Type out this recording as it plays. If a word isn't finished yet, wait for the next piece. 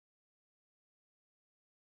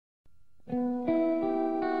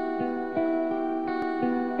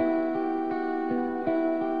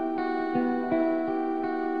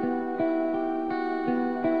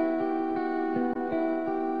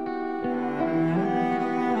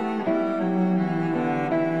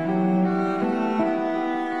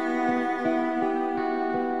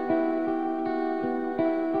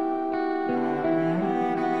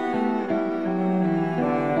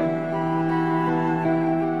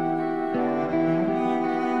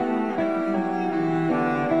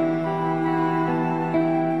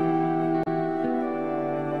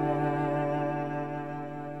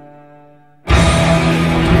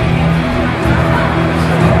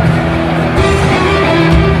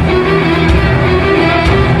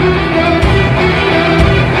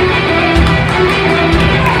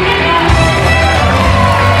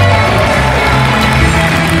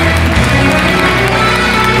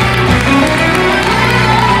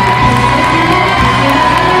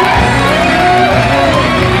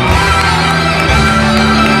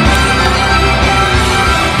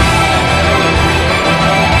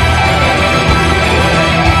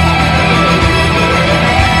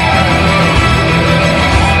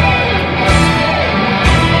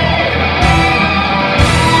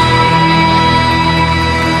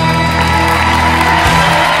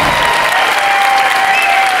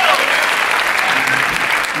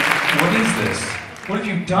What have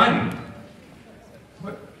you done?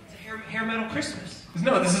 What? It's hair metal Christmas.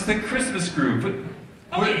 No, this is the Christmas groove.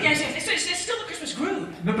 Oh, yes, it's still the Christmas groove.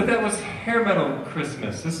 No, but that was hair metal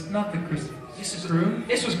Christmas. This is not the Christmas groove.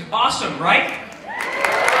 This was awesome, right?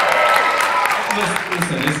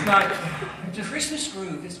 Listen, it's not... Christmas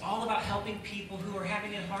groove is all about helping people who are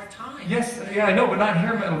having a hard time. Yes, yeah, I know, but not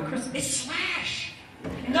hair metal Christmas. It's Slash.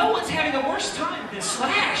 No one's having a worse time than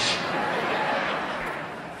Slash.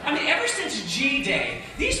 I mean, ever since G-Day,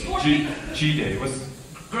 these poor people... G-Day was...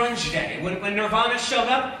 Grunge Day. When Nirvana showed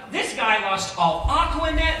up, this guy lost all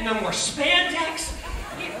Aquanet, no more spandex.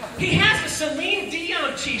 He has a Celine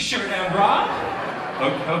Dion t-shirt on, Rob.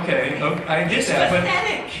 Okay, I get it's that,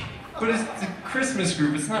 pathetic. But it's the Christmas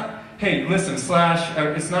group. It's not... Hey, listen, Slash,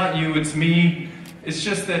 it's not you, it's me. It's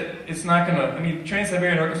just that it's not gonna... I mean,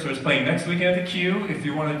 Trans-Siberian Orchestra is playing next weekend at the Q, if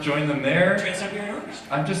you want to join them there. Trans-Siberian Orchestra?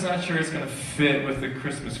 I'm just not sure it's gonna fit with the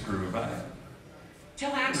Christmas groove.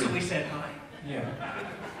 Tell Axel we said hi. Yeah.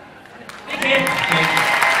 Hey, kid. Thank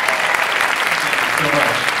you so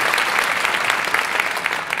much.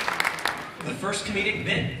 The first comedic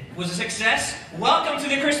bit was a success. Welcome to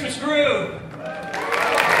the Christmas groove.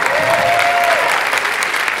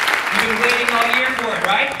 You've been waiting all year for it,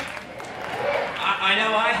 right? I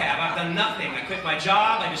know I have. I've done nothing. I quit my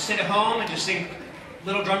job. I just sit at home and just sing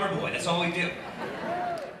Little Drummer Boy. That's all we do.